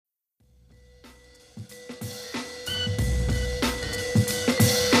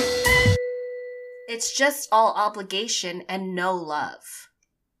It's just all obligation and no love.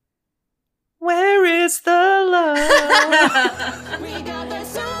 Where is the love? We got that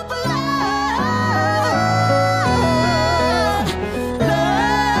super love.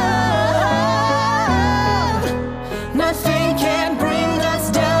 Love. Nothing can bring us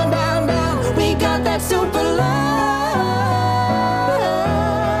down, down, down. We got that super love.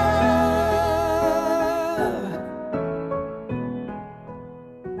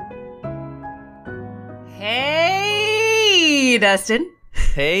 Hey, Dustin.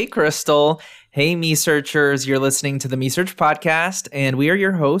 Hey, Crystal. Hey, Me Searchers. You're listening to the Me Search podcast, and we are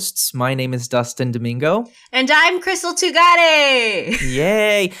your hosts. My name is Dustin Domingo. And I'm Crystal Tugade.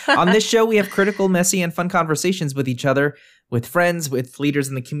 Yay. On this show, we have critical, messy, and fun conversations with each other, with friends, with leaders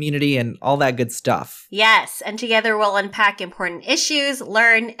in the community, and all that good stuff. Yes, and together we'll unpack important issues,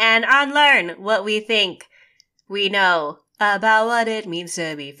 learn, and unlearn what we think we know about what it means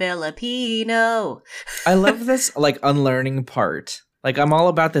to be Filipino. I love this, unlearning part. I'm all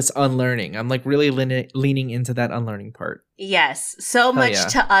about this unlearning. I'm, really leaning into that unlearning part. Yes, so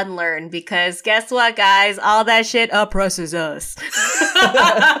much to unlearn because guess what, guys? All that shit oppresses us.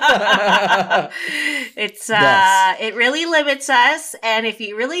 It really limits us. And if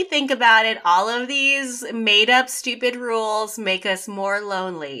you really think about it, all of these made up stupid rules make us more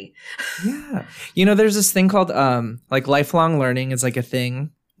lonely. Yeah. There's this thing called, lifelong learning is a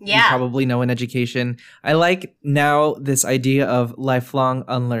thing. Yeah. You probably know in education. I like now this idea of lifelong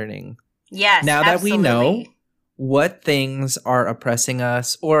unlearning. Yes, now that we know what things are oppressing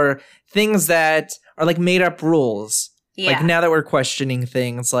us or things that are made up rules. Yeah. Now that we're questioning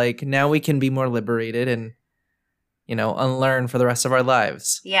things, now we can be more liberated and, unlearn for the rest of our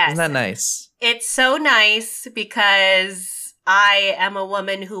lives. Yes. Isn't that nice? It's so nice because I am a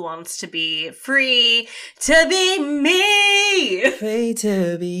woman who wants to be free to be me. Free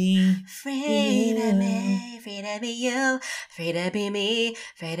to be. Free to be, free to be you, free to be me,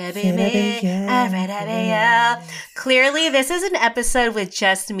 free to be me, and free to be you. Clearly, this is an episode with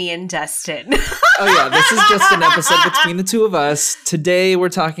just me and Dustin. Oh yeah, this is just an episode between the two of us. Today we're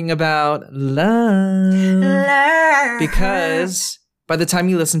talking about love. Because by the time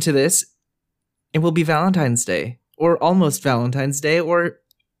you listen to this, it will be Valentine's Day. Or almost Valentine's Day, or,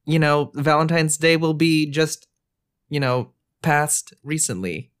 Valentine's Day will be just, past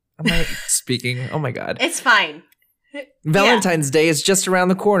recently. Am I speaking? Oh my God. It's fine. Valentine's Day is just around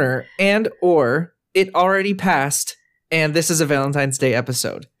the corner, and or it already passed, and this is a Valentine's Day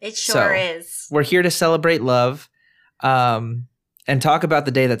episode. It sure is. We're here to celebrate love, and talk about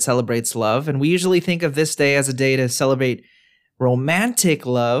the day that celebrates love. And we usually think of this day as a day to celebrate romantic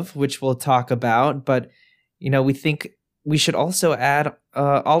love, which we'll talk about, but we think we should also add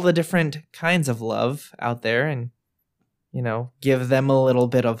all the different kinds of love out there and, give them a little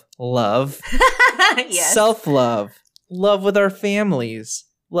bit of love. Yes. Self-love. Love with our families.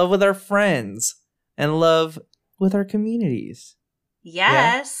 Love with our friends. And love with our communities.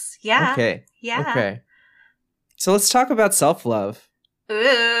 Yes. Yeah. Okay. Yeah. Okay. So let's talk about self-love.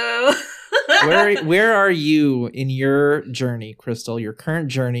 Ooh. Where are you in your journey, Crystal, your current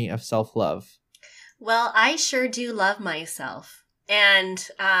journey of self-love? Well, I sure do love myself. And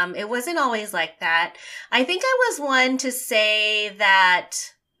it wasn't always like that. I think I was one to say that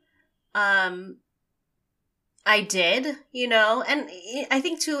I did, and I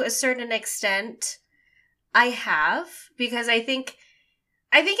think to a certain extent I have, because I think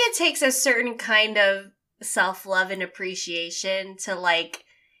it takes a certain kind of self-love and appreciation to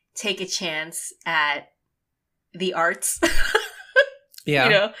take a chance at the arts.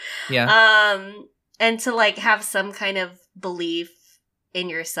 Yeah. Yeah. And to have some kind of belief in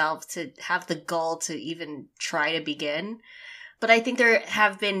yourself, to have the goal to even try to begin. But I think there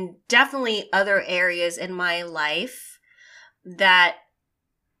have been definitely other areas in my life that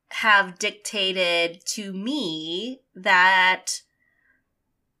have dictated to me that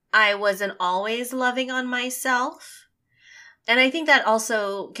I wasn't always loving on myself. And I think that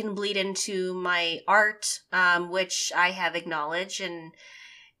also can bleed into my art, which I have acknowledged. And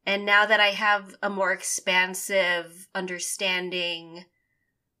now that I have a more expansive understanding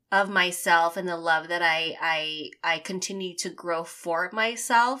of myself and the love that I continue to grow for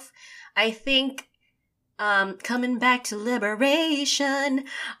myself, I think, coming back to liberation,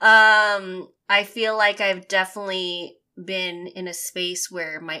 I feel like I've definitely been in a space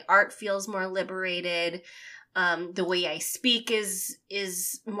where my art feels more liberated. The way I speak is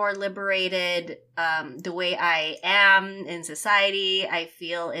more liberated. The way I am in society, I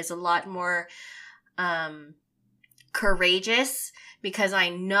feel, is a lot more courageous because I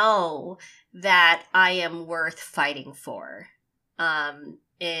know that I am worth fighting for,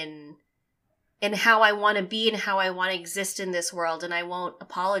 in how I want to be and how I want to exist in this world. And I won't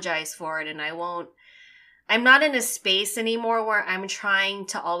apologize for it. And I'm not in a space anymore where I'm trying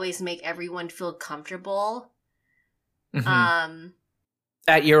to always make everyone feel comfortable. Mm-hmm.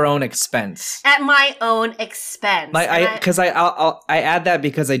 At your own expense. At my own expense. I add that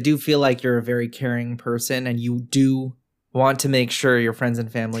because I do feel like you're a very caring person and you do want to make sure your friends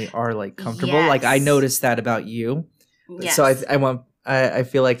and family are like comfortable. Yes. Like I noticed that about you. Yes. So I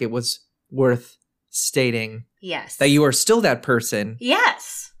feel like it was worth stating. Yes. That you are still that person.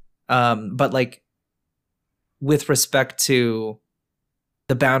 Yes. But like with respect to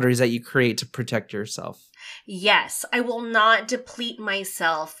the boundaries that you create to protect yourself. Yes, I will not deplete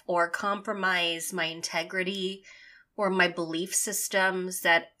myself or compromise my integrity or my belief systems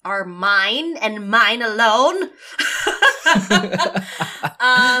that are mine and mine alone.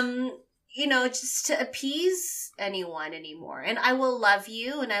 Just to appease anyone anymore. And I will love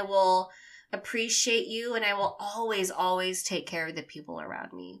you and I will appreciate you and I will always, always take care of the people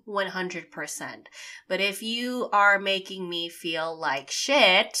around me. 100%. But if you are making me feel like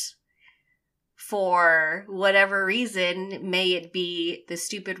shit for whatever reason, may it be the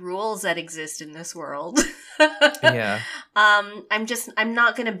stupid rules that exist in this world. Yeah. I'm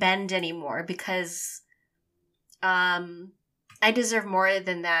not going to bend anymore because I deserve more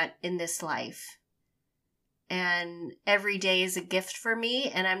than that in this life. And every day is a gift for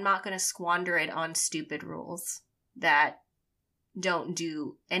me, and I'm not going to squander it on stupid rules that don't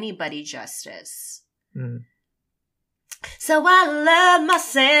do anybody justice. Mm. So I love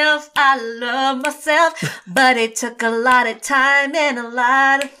myself, but it took a lot of time and a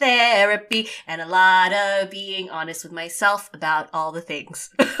lot of therapy and a lot of being honest with myself about all the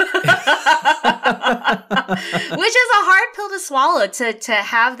things. Which is a hard pill to swallow, to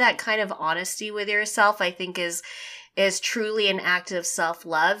have that kind of honesty with yourself, I think is truly an act of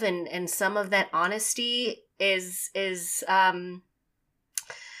self-love, and some of that honesty is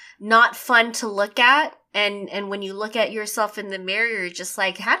not fun to look at. And when you look at yourself in the mirror, you're just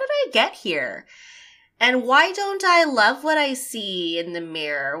like, how did I get here? And why don't I love what I see in the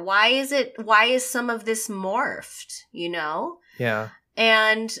mirror? Why is some of this morphed, you know? Yeah.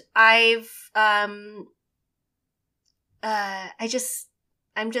 And I'm just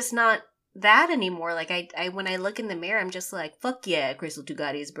not that anymore. Like I when I look in the mirror, I'm just like, fuck yeah, Crystal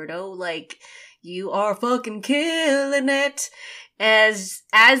Tugades Berto. Like, you are fucking killing it. As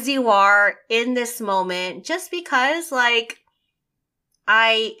you are in this moment, just because like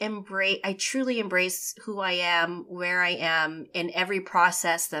I truly embrace who I am, where I am in every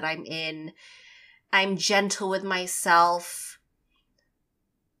process that I'm in. I'm gentle with myself.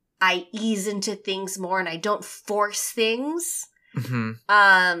 I ease into things more and I don't force things. Mm-hmm.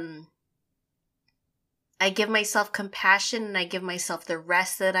 I give myself compassion and I give myself the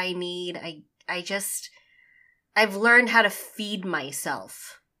rest that I need. I've learned how to feed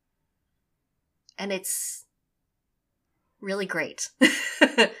myself. And it's really great.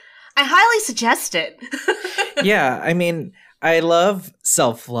 I highly suggest it. Yeah, I mean, I love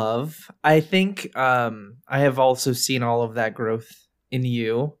self-love. I think I have also seen all of that growth in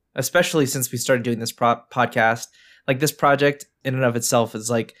you, especially since we started doing this podcast. Like, this project in and of itself is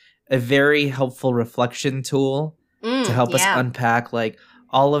like a very helpful reflection tool to help us unpack like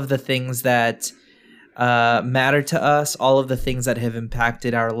all of the things that matter to us, all of the things that have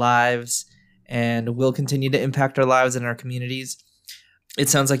impacted our lives and will continue to impact our lives and our communities. It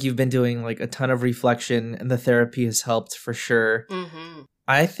sounds like you've been doing like a ton of reflection and the therapy has helped for sure. Mm-hmm.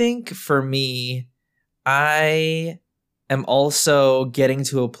 I think for me, I am also getting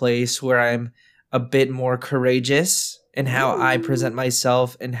to a place where I'm a bit more courageous in how I present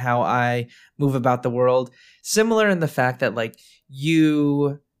myself and how I move about the world. Similar in the fact that like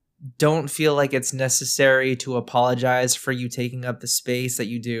you don't feel like it's necessary to apologize for you taking up the space that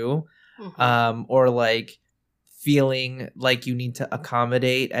you do, or like feeling like you need to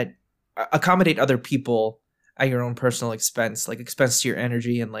accommodate other people at your own personal expense, like expense to your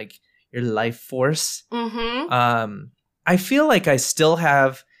energy and like your life force. Mm-hmm. I feel like I still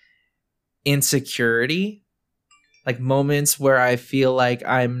have insecurity, like moments where I feel like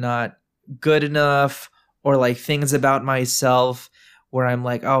I'm not good enough, or like things about myself where I'm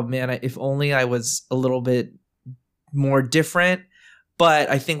like, oh man, if only I was a little bit more different. But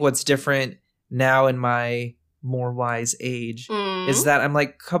I think what's different now in my more wise age is that I'm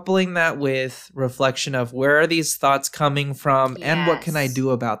like coupling that with reflection of where are these thoughts coming from and what can I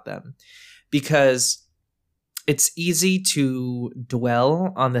do about them? Because it's easy to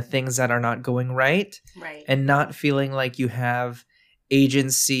dwell on the things that are not going right Right. and not feeling like you have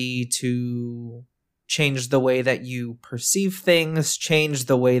agency to change the way that you perceive things, change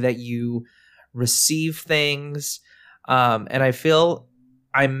the way that you receive things. And I feel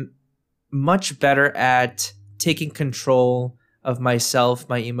I'm much better at taking control of myself,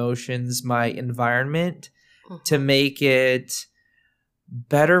 my emotions, my environment to make it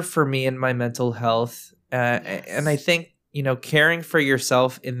better for me and my mental health. And I think, caring for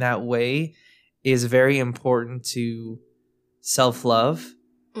yourself in that way is very important to self-love.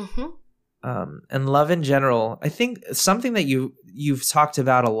 And love in general. I think something that you've talked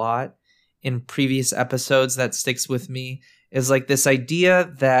about a lot in previous episodes that sticks with me is like this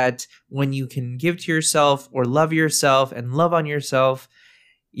idea that when you can give to yourself or love yourself and love on yourself,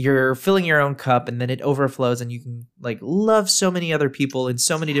 you're filling your own cup and then it overflows and you can like love so many other people in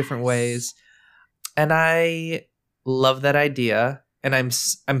so many different ways. And I love that idea, and I'm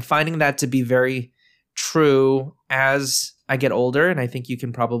finding that to be very true as I get older, and I think you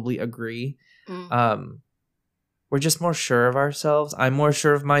can probably agree. We're just more sure of ourselves. I'm more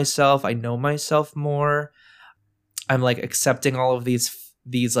sure of myself. I know myself more. I'm like accepting all of these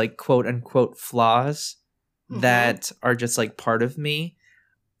like quote unquote flaws that are just like part of me.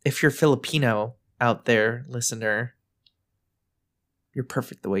 If you're Filipino out there, listener, you're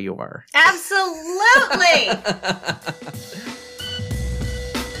perfect the way you are. Absolutely.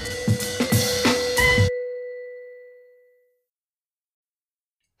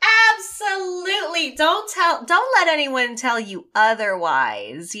 Absolutely. Don't let anyone tell you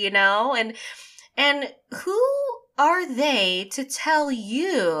otherwise, And who are they to tell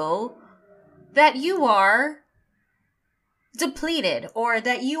you that you are depleted or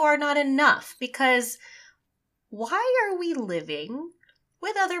that you are not enough? Because why are we living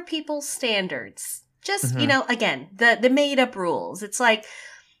with other people's standards? Just, again, the made up rules. It's like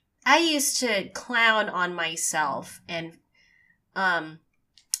I used to clown on myself and I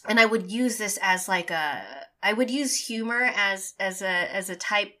would use this as I would use humor as a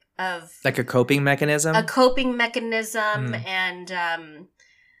type of like a coping mechanism. And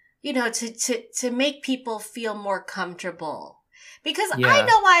to make people feel more comfortable. Because I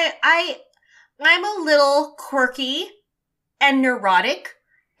know I'm a little quirky and neurotic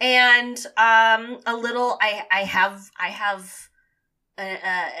and a little I have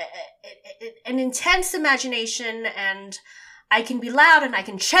an intense imagination, and I can be loud and I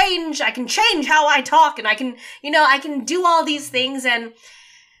can change how I talk, and I can do all these things, and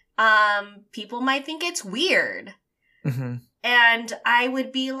people might think it's weird. And I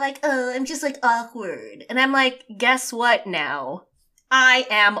would be like, oh, I'm just like awkward. And I'm like, guess what now? I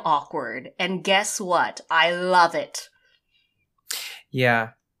am awkward. And guess what? I love it. Yeah.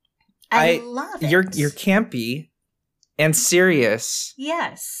 I love it. You're campy and serious.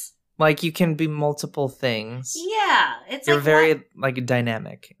 Yes. Like you can be multiple things. Yeah. You're like very like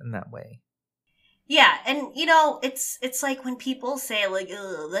dynamic in that way. Yeah, and it's like when people say like,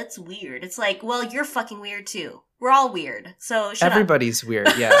 "Ugh, that's weird." It's like, well, you're fucking weird too. We're all weird. So shut Everybody's up. weird,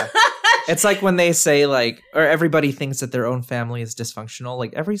 yeah. It's like when they say like, or everybody thinks that their own family is dysfunctional.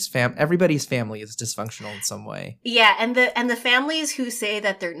 Like everybody's family is dysfunctional in some way. Yeah, and the families who say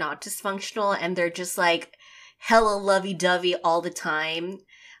that they're not dysfunctional and they're just like hella lovey-dovey all the time,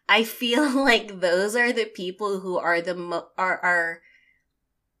 I feel like those are the people who are are.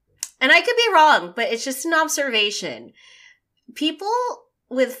 And I could be wrong, but it's just an observation. People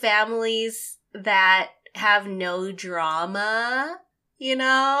with families that have no drama,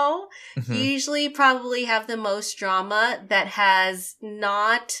 usually probably have the most drama that has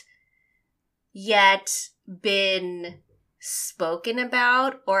not yet been spoken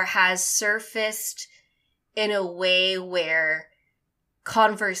about or has surfaced in a way where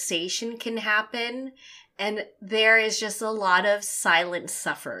conversation can happen. And there is just a lot of silent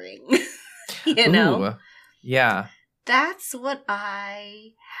suffering, Ooh, yeah. That's what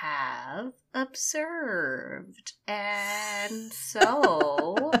I have observed. And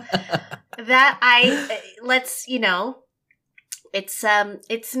so that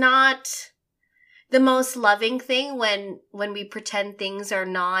it's not the most loving thing when we pretend things are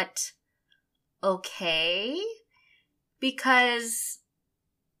not okay, because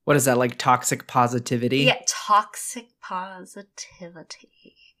what is that, like toxic positivity? Yeah, toxic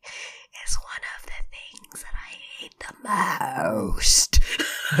positivity is one of the things that I hate the most.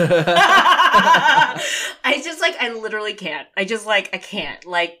 I literally can't. I can't.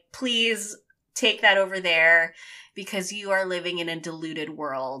 Like, please take that over there, because you are living in a deluded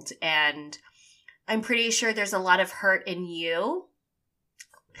world, and I'm pretty sure there's a lot of hurt in you,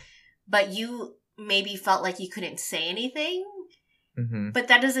 but you maybe felt like you couldn't say anything, Mm-hmm. but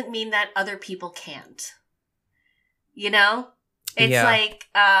that doesn't mean that other people can't. You know? It's Yeah. like,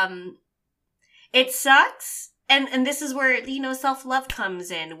 it sucks. And this is where, you know, self-love comes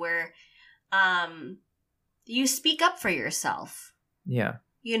in, where you speak up for yourself, Yeah.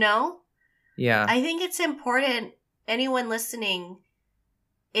 you know? Yeah. I think it's important, anyone listening,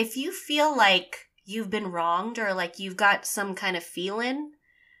 if you feel like you've been wronged or like you've got some kind of feeling,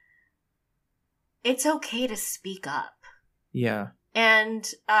 it's okay to speak up. Yeah. And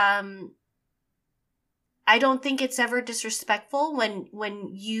I don't think it's ever disrespectful when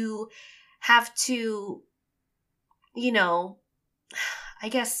you have to, you know, I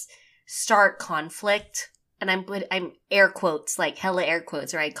guess start conflict. And I'm air quotes, like hella air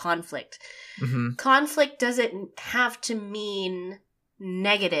quotes, right? Conflict. Mm-hmm. Conflict doesn't have to mean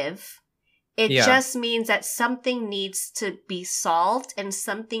negative. It Yeah. just means that something needs to be solved and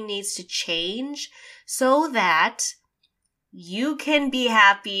something needs to change so that you can be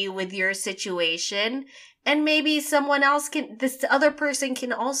happy with your situation, and maybe someone else can, this other person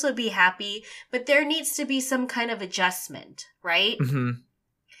can also be happy, but there needs to be some kind of adjustment, right? Mm-hmm.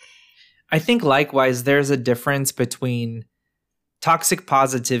 I think likewise, there's a difference between toxic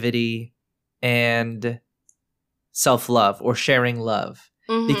positivity and self-love or sharing love.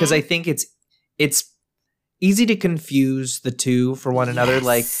 Mhm. Because I think it's easy to confuse the two for one another.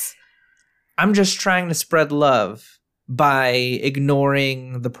 Like, Yes. I'm just trying to spread love by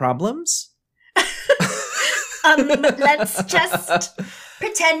ignoring the problems. Let's just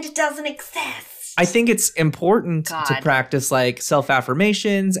pretend it doesn't exist. I think it's important to God. practice like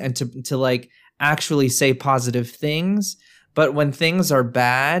self-affirmations and to like actually say positive things. But when things are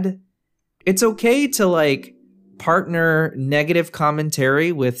bad, it's okay to like partner negative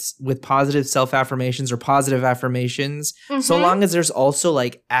commentary with positive self-affirmations or positive affirmations, so Mhm. long as there's also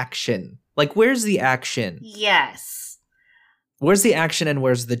like action. Like, where's the action? Yes. Where's the action and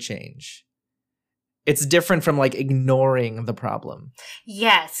where's the change? It's different from like ignoring the problem.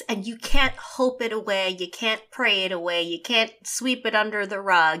 Yes, and you can't hope it away, you can't pray it away, you can't sweep it under the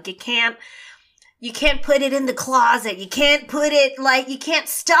rug, you can't put it in the closet, you can't put it like, you can't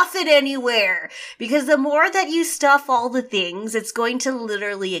stuff it anywhere, because the more that you stuff all the things, it's going to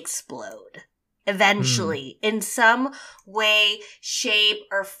literally explode eventually in some way, shape,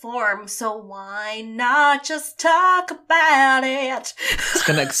 or form. So why not just talk about it? It's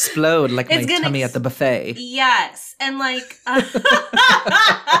gonna explode like my It's gonna tummy at the buffet. Yes, and like,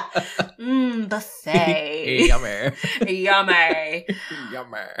 buffet, Yummer. yummy.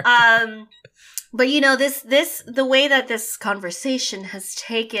 Yummer. But you know, the way that this conversation has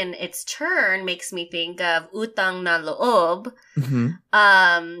taken its turn makes me think of utang na loob,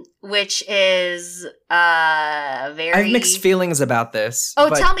 Mhm. which is very. I have mixed feelings about this. Oh,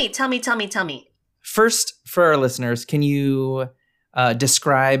 but tell me. First, for our listeners, can you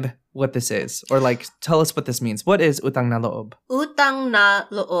describe what this is? Or like, tell us what this means. What is utang na loob? Utang na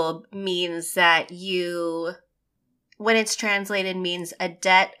loob means that you, when it's translated, means a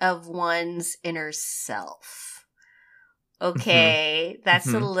debt of one's inner self. Okay, that's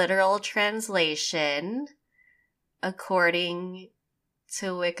a Mhm. literal translation according to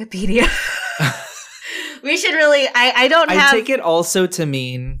Wikipedia. We should really, I don't I have. take it also to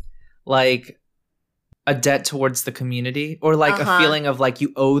mean like a debt towards the community, or like a Uh-huh. feeling of like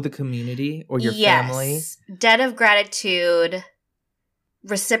you owe the community or your family. Debt of gratitude,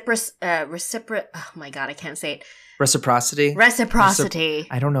 oh my God, I can't say it. Reciprocity. Reciprocity.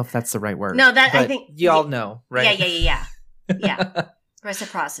 I don't know if that's the right word. No, that- I but think- y'all know, right? Yeah. Yeah.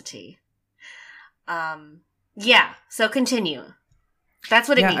 Reciprocity. Yeah. So continue. That's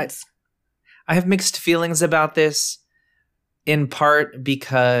what it Yeah, means. I have mixed feelings about this, in part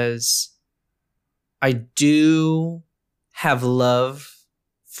because I do have love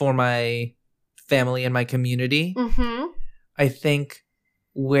for my family and my community. Mm-hmm. I think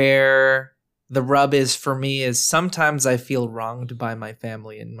where the rub is for me is sometimes I feel wronged by my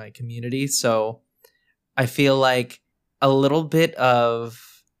family and my community. So I feel like a little bit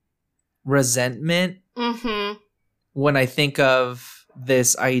of resentment Mm-hmm. when I think of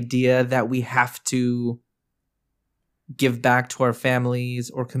this idea that we have to give back to our families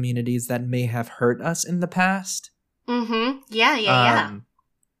or communities that may have hurt us in the past. Mm-hmm. Yeah.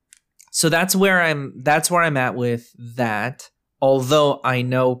 So that's where I'm at with that. Although I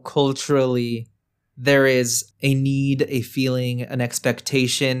know culturally there is a need, a feeling, an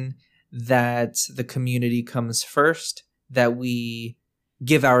expectation that the community comes first, that we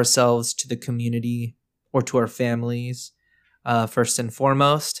give ourselves to the community or to our families first and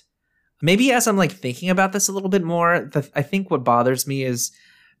foremost. Maybe as I'm like thinking about this a little bit more, I think what bothers me is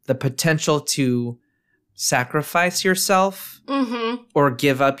the potential to sacrifice yourself or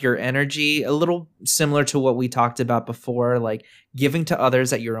give up your energy, a little similar to what we talked about before, like giving to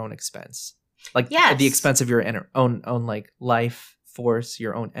others at your own expense, like at the expense of your own like life force,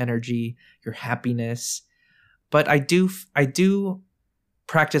 your own energy, your happiness. But I do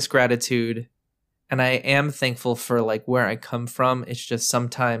practice gratitude, and I am thankful for like where I come from. It's just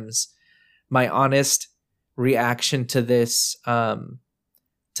sometimes my honest reaction to this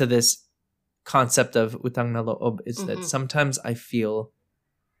concept of utang na loob is that sometimes I feel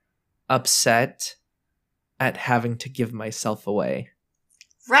upset at having to give myself away.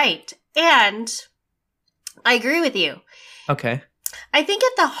 Right. And I agree with you. Okay. I think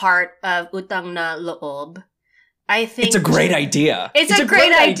at the heart of utang na loob, I think it's a great idea. It's a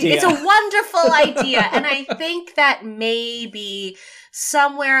great idea. It's a wonderful idea. And I think that maybe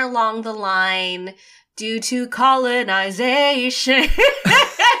somewhere along the line, due to colonization,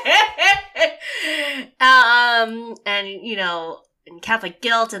 and, you know, and Catholic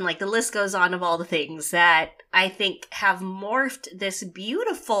guilt, and like the list goes on of all the things that I think have morphed this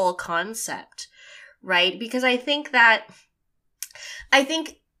beautiful concept, right? Because I think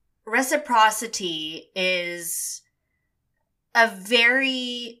reciprocity is a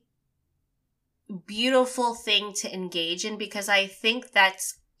very beautiful thing to engage in, because I think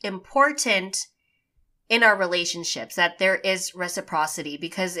that's important in our relationships, that there is reciprocity.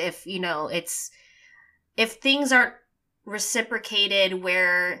 Because if, you know, if things aren't reciprocated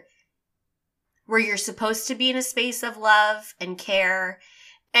where you're supposed to be in a space of love and care,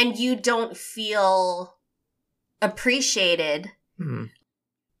 and you don't feel appreciated,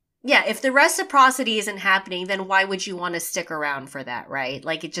 yeah, if the reciprocity isn't happening, then why would you want to stick around for that, right?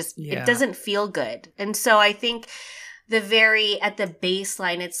 Like, it doesn't feel good. And so I think at the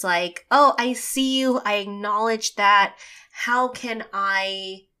baseline, it's like, oh, I see you, I acknowledge that. How can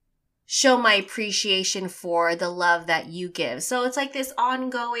I show my appreciation for the love that you give? So it's like this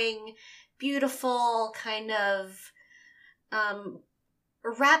ongoing, beautiful kind of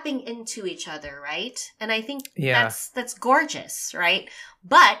wrapping into each other, right? And I think that's gorgeous, right?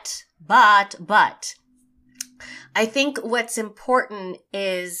 But I think what's important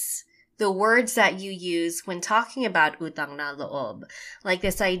is the words that you use when talking about utang na loob, like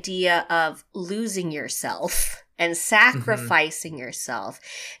this idea of losing yourself and sacrificing yourself.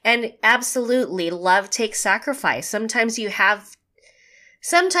 And absolutely, love takes sacrifice. Sometimes there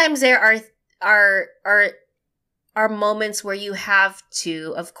are moments where you have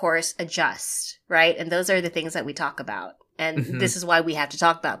to, of course, adjust, right? And those are the things that we talk about. And this is why we have to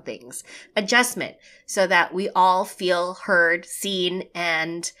talk about things. Adjustment, so that we all feel heard, seen,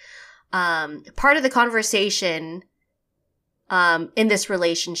 and part of the conversation in this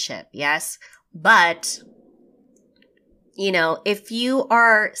relationship, yes? But, you know, if you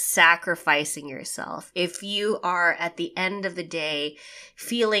are sacrificing yourself, if you are at the end of the day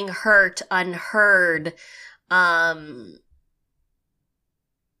feeling hurt, unheard, and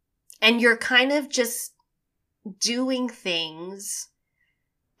you're kind of just doing things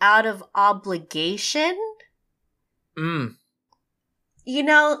out of obligation, you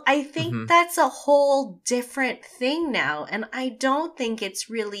know, I think that's a whole different thing now. And I don't think it's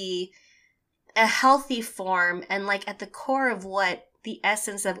really a healthy form and like at the core of what the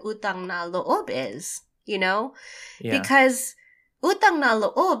essence of utang na loob is, you know? Yeah. Because utang na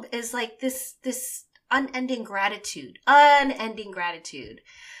loob is like this unending gratitude.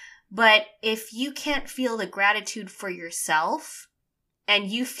 But if you can't feel the gratitude for yourself and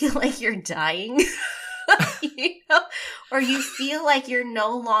you feel like you're dying, you know, or you feel like you're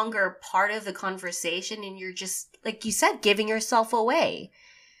no longer part of the conversation and you're just, like you said, giving yourself away.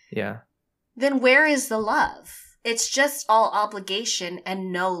 Yeah. Then where is the love? It's just all obligation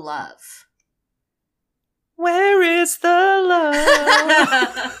and no love. Where is the love?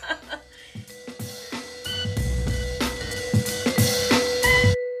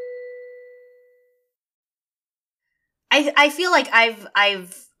 I feel like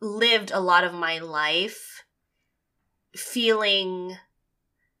I've lived a lot of my life feeling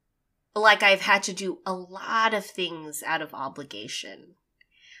like I've had to do a lot of things out of obligation.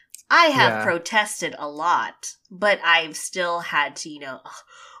 I have protested a lot, but I've still had to, you know,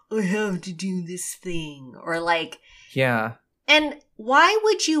 I have to do this thing, or like, yeah. And why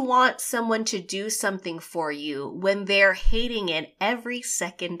would you want someone to do something for you when they're hating it every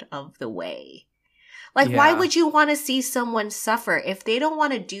second of the way? Like, why would you want to see someone suffer if they don't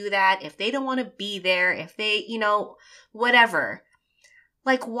want to do that, if they don't want to be there, if they, you know, whatever?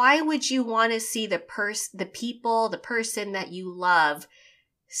 Like, why would you want to see the person that you love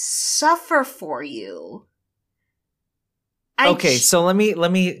suffer for you? Okay, so let me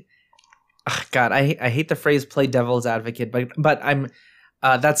ugh, God, I hate the phrase play devil's advocate, but I'm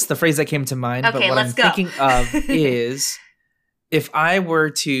that's the phrase that came to mind. Okay, but what let's I'm go. thinking of is if I were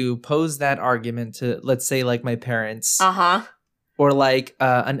to pose that argument to, let's say, like my parents Uh-huh. or like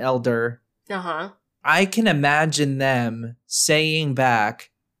an elder, Uh-huh. I can imagine them saying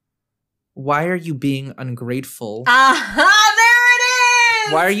back, "Why are you being ungrateful? Aha, there it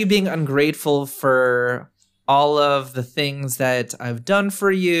is! Why are you being ungrateful for all of the things that I've done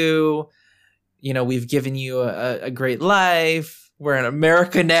for you? You know, we've given you a great life. We're in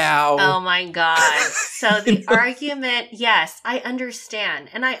America now." Oh my God. So the You know? argument, yes, I understand.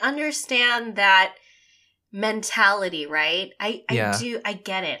 And I understand that mentality, right? I Yeah. do. I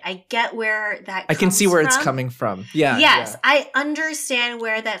get it. I get where that I can see where it's from. coming from. Yeah. Yes, yeah. I understand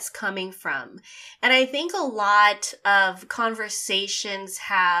where that's coming from. And I think a lot of conversations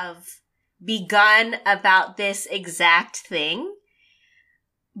have begun about this exact thing.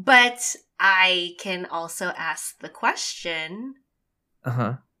 But I can also ask the question,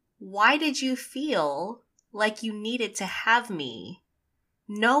 Uh-huh. why did you feel like you needed to have me,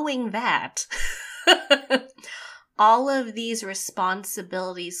 knowing that all of these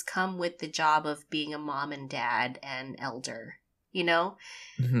responsibilities come with the job of being a mom and dad and elder, you know?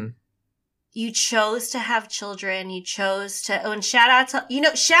 hmm You chose to have children. You chose to, and shout out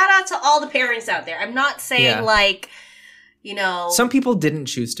to all the parents out there. I'm not saying Yeah. like, you know. Some people didn't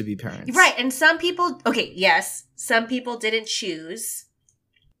choose to be parents. Right. And some people, okay, yes, some people didn't choose,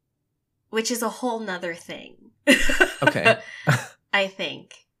 which is a whole nother thing. Okay. I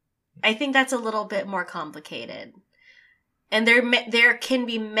think that's a little bit more complicated. And there can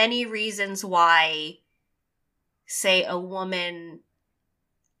be many reasons why, say, a woman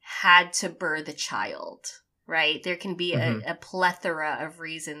had to birth a child, right? There can be a plethora of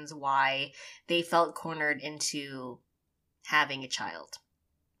reasons why they felt cornered into having a child.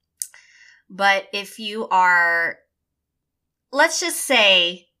 But if you are, let's just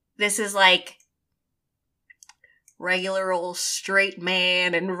say this is like regular old straight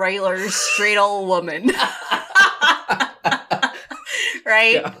man and regular straight old woman.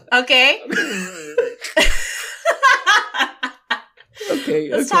 Right? Yeah. Okay?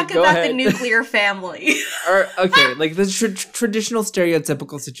 Okay. Let's talk go about ahead. the nuclear family. Or, okay, like the traditional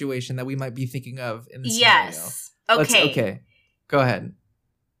stereotypical situation that we might be thinking of in this Yes. scenario. Okay. Okay. Go ahead.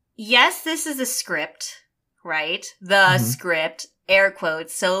 Yes, this is a script, right? The script, air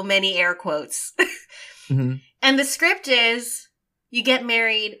quotes, so many air quotes. hmm And the script is you get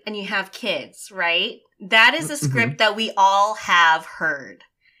married and you have kids, right? That is a script that we all have heard.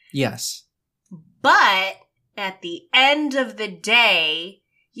 Yes. But at the end of the day,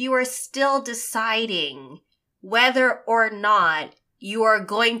 you are still deciding whether or not you are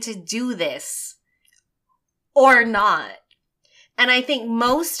going to do this or not. And I think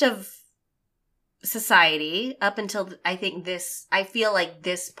most of society, up until I feel like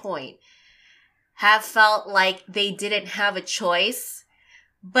this point, have felt like they didn't have a choice.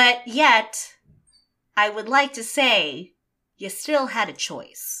 But yet, I would like to say, you still had a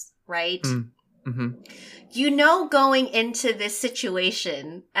choice, right? Mm-hmm. You know, going into this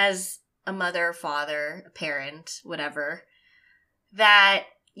situation as a mother, father, a parent, whatever, that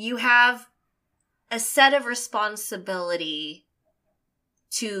you have a set of responsibility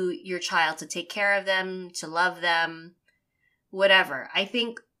to your child, to take care of them, to love them, whatever. I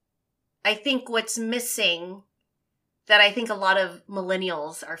think what's missing, that I think a lot of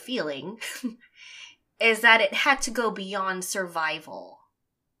millennials are feeling, is that it had to go beyond survival.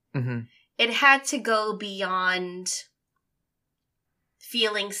 Mm-hmm. It had to go beyond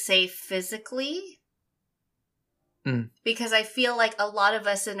feeling safe physically. Because I feel like a lot of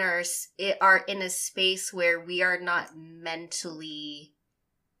us are in a space where we are not mentally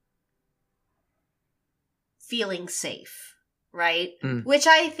feeling safe, right? Which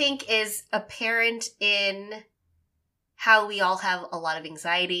I think is apparent in how we all have a lot of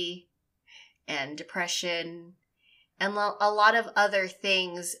anxiety and depression and a lot of other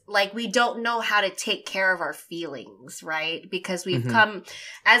things. Like, we don't know how to take care of our feelings, right? Because we've come,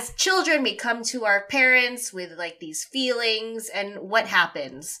 as children, we come to our parents with like these feelings, and what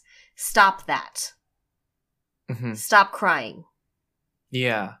happens? Stop that. Stop crying.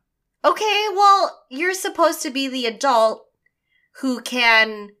 Yeah. Okay, well, you're supposed to be the adult who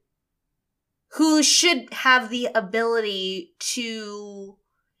should have the ability to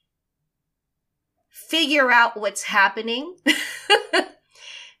figure out what's happening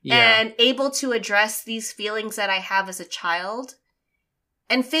and able to address these feelings that I have as a child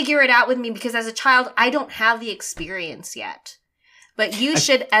and figure it out with me, because as a child, I don't have the experience yet. But you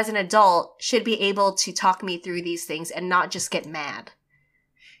should, as an adult, should be able to talk me through these things and not just get mad.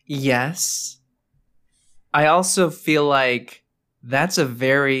 Yes. I also feel like that's a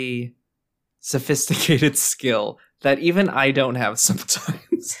very sophisticated skill that even I don't have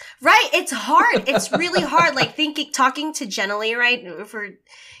sometimes. Right. It's hard. It's really hard. Like talking to Jenna Lee, right? For,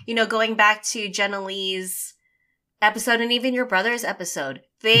 going back to Jenna Lee's episode and even your brother's episode,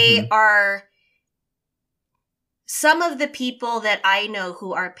 they are some of the people that I know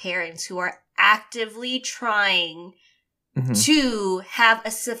who are parents who are actively trying to have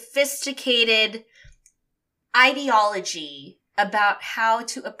a sophisticated ideology about how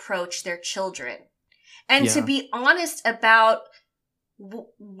to approach their children and to be honest about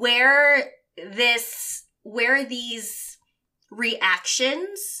where these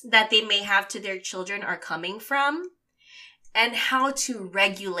reactions that they may have to their children are coming from and how to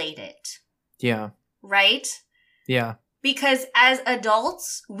regulate it. Yeah. Right? Yeah. Because as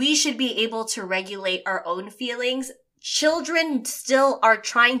adults, we should be able to regulate our own feelings. Children still are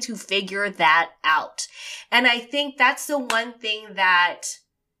trying to figure that out. And I think that's the one thing that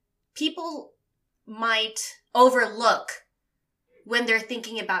people might overlook when they're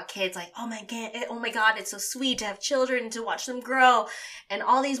thinking about kids, like, oh my God, it's so sweet to have children, to watch them grow and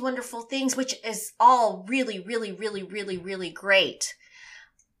all these wonderful things, which is all really, really, really, really, really great.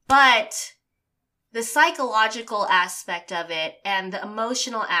 But the psychological aspect of it and the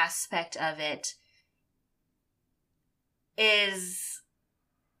emotional aspect of it is,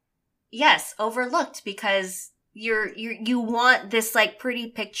 yes, overlooked because you want this like pretty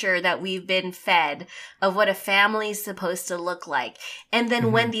picture that we've been fed of what a family's supposed to look like. And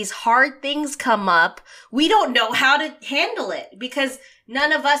then when these hard things come up, we don't know how to handle it because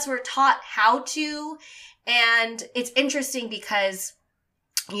none of us were taught how to. And it's interesting because,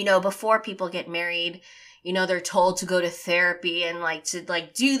 before people get married, they're told to go to therapy and to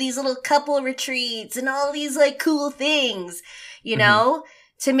do these little couple retreats and all these cool things,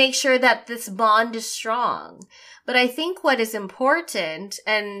 to make sure that this bond is strong. But I think what is important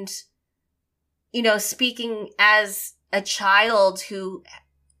and, speaking as a child who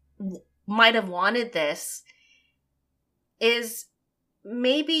might have wanted this is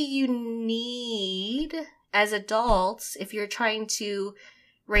maybe you need as adults, if you're trying to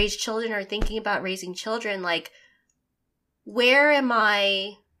raise children or thinking about raising children, where am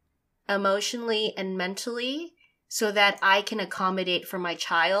I emotionally and mentally so that I can accommodate for my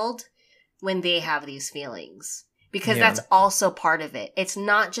child when they have these feelings? Because that's also part of it. It's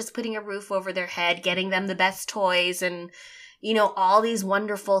not just putting a roof over their head, getting them the best toys and, all these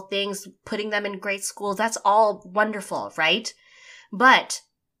wonderful things, putting them in great schools. That's all wonderful, right? But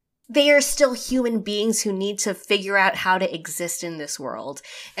they are still human beings who need to figure out how to exist in this world.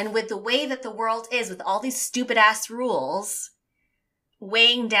 And with the way that the world is, with all these stupid ass rules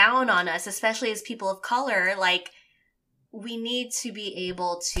weighing down on us, especially as people of color, we need to be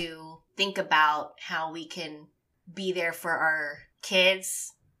able to think about how we can be there for our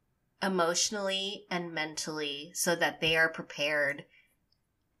kids emotionally and mentally so that they are prepared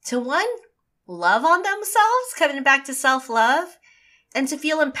to, one, love on themselves, coming back to self-love, and to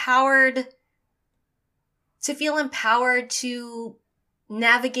feel empowered to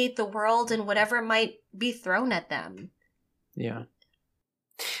navigate the world and whatever might be thrown at them. Yeah.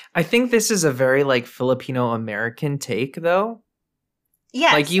 I think this is a very Filipino American take though.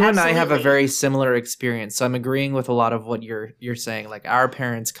 Yes, you absolutely. and I have a very similar experience. So I'm agreeing with a lot of what you're saying. Our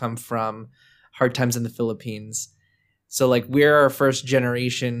parents come from hard times in the Philippines. So we're our first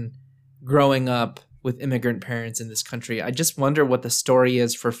generation growing up with immigrant parents in this country. I just wonder what the story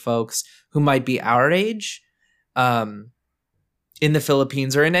is for folks who might be our age in the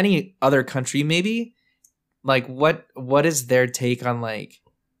Philippines or in any other country maybe. What is their take on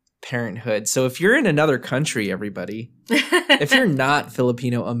parenthood? So if you're in another country, everybody, if you're not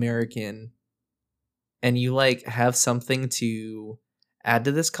Filipino American and you have something to add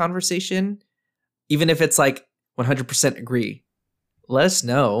to this conversation, even if it's 100% agree, let us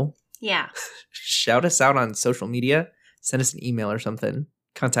know. Yeah. Shout us out on social media. Send us an email or something.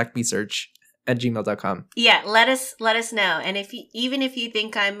 contactmesearch@gmail.com. Yeah, let us know. And even if you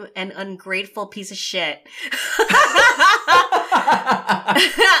think I'm an ungrateful piece of shit,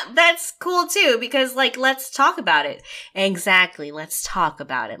 that's cool too, because let's talk about it. Exactly. Let's talk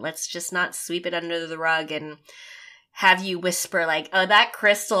about it. Let's just not sweep it under the rug and have you whisper oh, that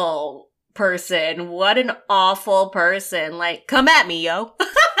Crystal person, what an awful person. Come at me, yo.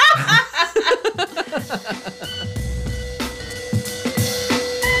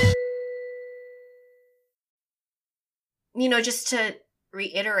 Just to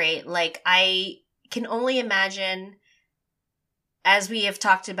reiterate, I can only imagine as we have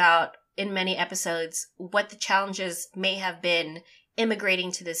talked about in many episodes, what the challenges may have been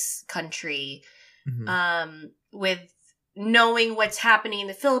immigrating to this country, with knowing what's happening in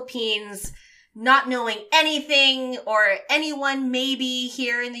the Philippines, not knowing anything or anyone maybe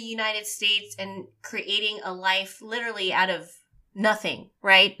here in the United States, and creating a life literally out of nothing,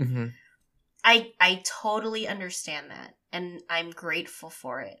 right? Mm-hmm. I totally understand that, and I'm grateful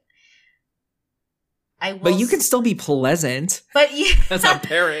for it. But you can still be pleasant. But yeah, as a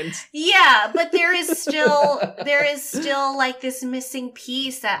parent. Yeah, but there is still like this missing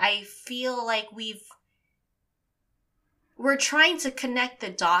piece that I feel like we're trying to connect the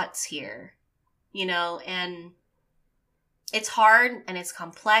dots here, you know, and it's hard and it's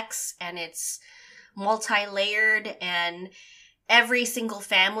complex and it's multi-layered, and every single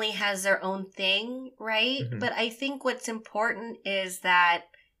family has their own thing, right? Mm-hmm. But I think what's important is that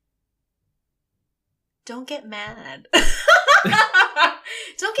don't get mad.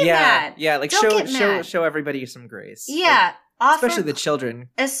 Don't get mad. Yeah, like show everybody some grace. Yeah. Like, especially the children.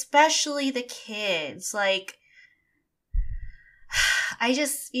 Especially the kids. Like, I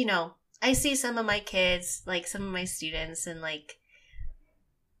just, you know, I see some of my kids, like some of my students, and like,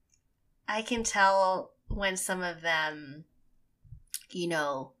 I can tell when some of them, you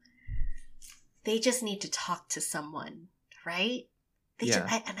know, they just need to talk to someone, right?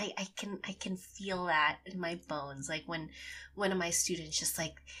 I can feel that in my bones. Like when one of my students just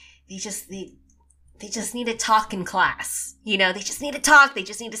like, they just need to talk in class. You know, they just need to talk. They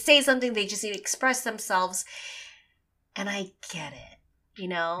just need to say something. They just need to express themselves. And I get it, you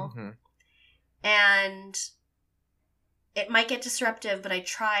know? Mm-hmm. And it might get disruptive, but I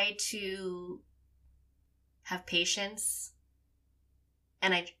try to have patience.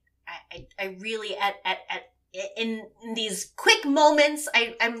 And I really in these quick moments,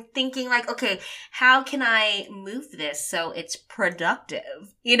 I'm thinking like, okay, how can I move this so it's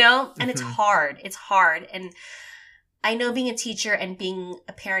productive, you know? And it's hard. And I know being a teacher and being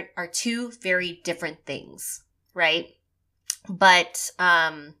a parent are two very different things, right? But,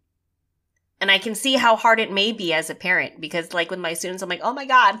 and I can see how hard it may be as a parent, because like with my students, I'm like, oh my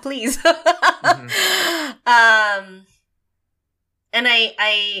God, please. And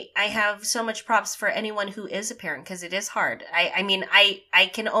I have so much props for anyone who is a parent, because it is hard. I mean, I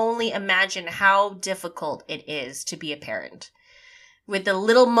can only imagine how difficult it is to be a parent with the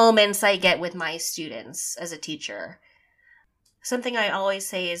little moments I get with my students as a teacher. Something I always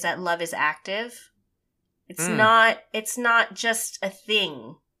say is that love is active. It's not just a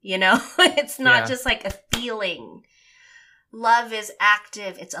thing, you know? It's not just like a feeling. Love is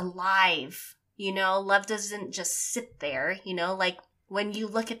active. It's alive. You know, love doesn't just sit there, you know, like when you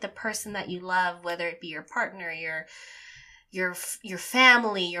look at the person that you love, whether it be your partner, your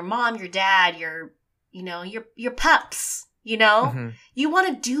family, your mom, your dad, your pups, you know, you want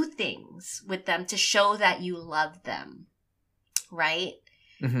to do things with them to show that you love them. Right.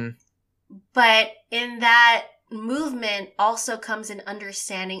 Mm-hmm. But in that movement also comes an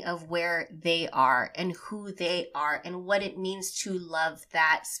understanding of where they are and who they are and what it means to love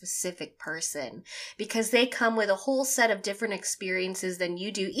that specific person, because they come with a whole set of different experiences than you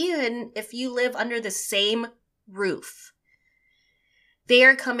do, even if you live under the same roof. They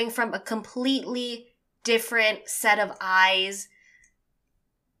are coming from a completely different set of eyes,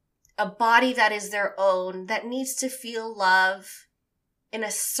 a body that is their own, that needs to feel love in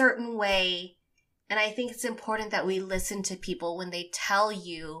a certain way. And I think it's important that we listen to people when they tell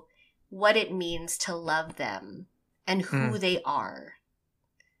you what it means to love them and who they are.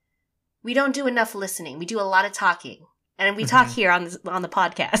 We don't do enough listening. We do a lot of talking. And we talk here on the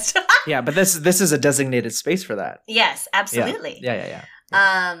podcast. Yeah, but this is a designated space for that. Yes, absolutely. Yeah.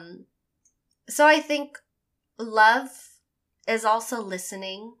 So I think love is also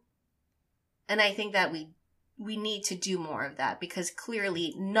listening. And I think that we need to do more of that, because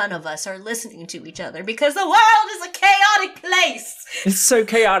clearly none of us are listening to each other, because the world is a chaotic place. It's so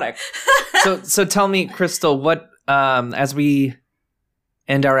chaotic. So tell me, Crystal, what as we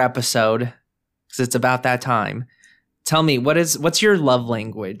end our episode, because it's about that time, tell me, what's your love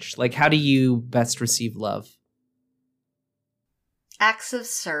language? Like, how do you best receive love? Acts of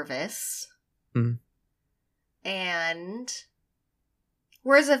service. And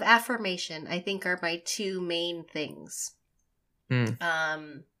words of affirmation, I think, are my two main things. That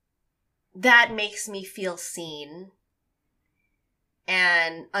makes me feel seen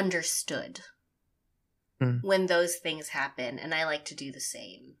and understood when those things happen. And I like to do the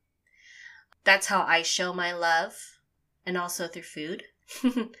same. That's how I show my love, and also through food.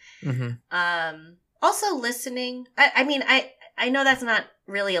 Also listening. I mean, I know that's not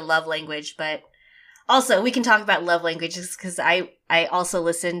really a love language, but Also, we can talk about love languages because I also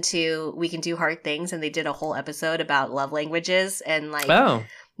listened to We Can Do Hard Things, and they did a whole episode about love languages and like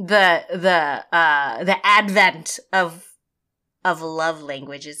the advent of love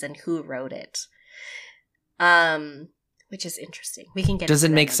languages and who wrote it. Which is interesting. We can get. Does it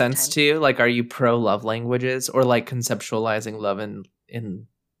into that make another sense time. to you? Like, are you pro love languages or like conceptualizing love in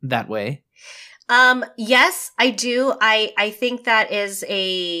that way? Yes, I do. I think that is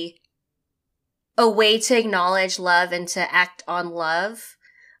a way to acknowledge love and to act on love.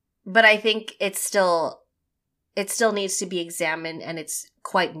 But I think it still needs to be examined, and it's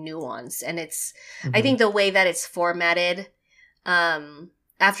quite nuanced. And it's, I think the way that it's formatted,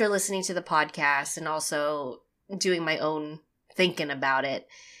 after listening to the podcast and also doing my own thinking about it,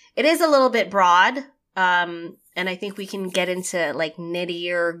 it is a little bit broad. And I think we can get into like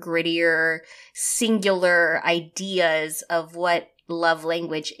nittier, grittier, singular ideas of what love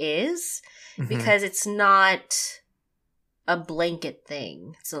language is, because it's not a blanket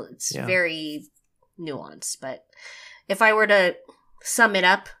thing. So it's very nuanced. But if I were to sum it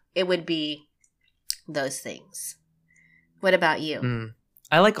up, it would be those things. What about you?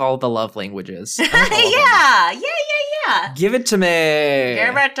 I like all the love languages. I like all of them. Yeah. Give it to me.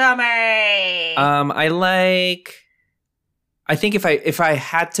 Give it to me. I think if I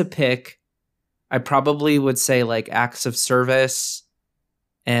had to pick, I probably would say like acts of service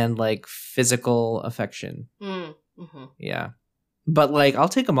and like physical affection. Yeah. But like, I'll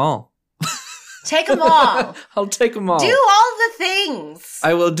take them all. Take them all. I'll take them all. Do all the things.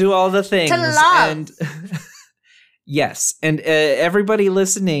 I will do all the things. To love. And yes. And everybody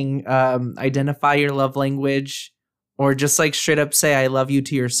listening, identify your love language, or just like straight up say I love you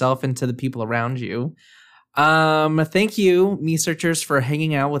to yourself and to the people around you. Thank you, Me Searchers, for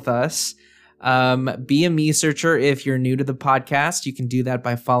hanging out with us. Be a Me Searcher if you're new to the podcast. You can do that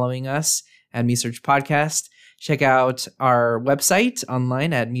by following us at Me Search Podcast. Check out our website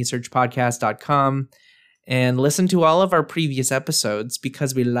online at mesearchpodcast.com and listen to all of our previous episodes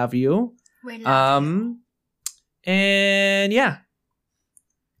because we love you. We love you. And yeah.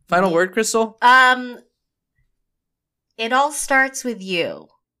 Final word, Crystal? It all starts with you.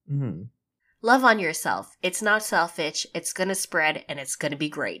 Mm-hmm. Love on yourself. It's not selfish. It's going to spread, and it's going to be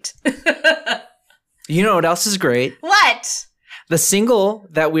great. You know what else is great? What? The single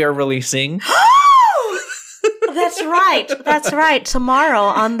that we are releasing. That's right. That's right. Tomorrow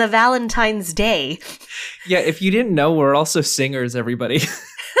on the Valentine's Day. Yeah, if you didn't know, we're also singers, everybody.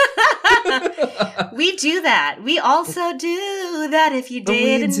 We do that. We also do that if you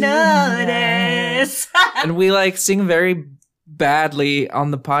didn't notice. And we like sing very badly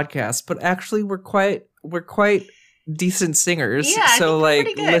on the podcast, but actually we're quite decent singers. Yeah, so like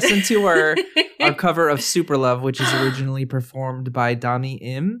pretty good. listen to our cover of Super Love, which is originally performed by Donnie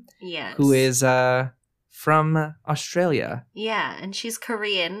Im, Yes. who is from Australia. Yeah, and she's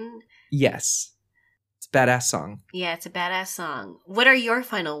Korean. Yes. It's a badass song. Yeah, it's a badass song. What are your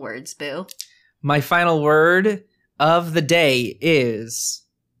final words, Boo? My final word of the day is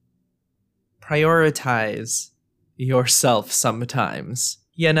prioritize yourself sometimes.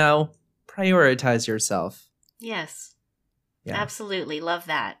 You know, prioritize yourself. Yes. Yeah. Absolutely. Love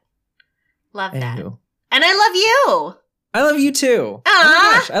that. Love that. Anywho. And I love you. I love you too. Aw. Oh my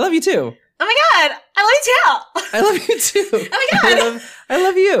gosh, I love you too. Oh my God. I love you too. I love you too. Oh my God. I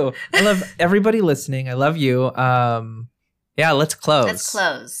love you. I love everybody listening. I love you. Yeah, let's close. Let's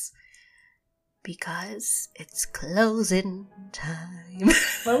close. Because it's closing time.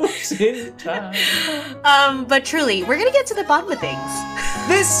 Closing time. But truly, we're gonna get to the bottom of things.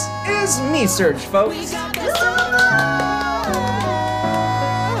 This is Me Search, folks. We got that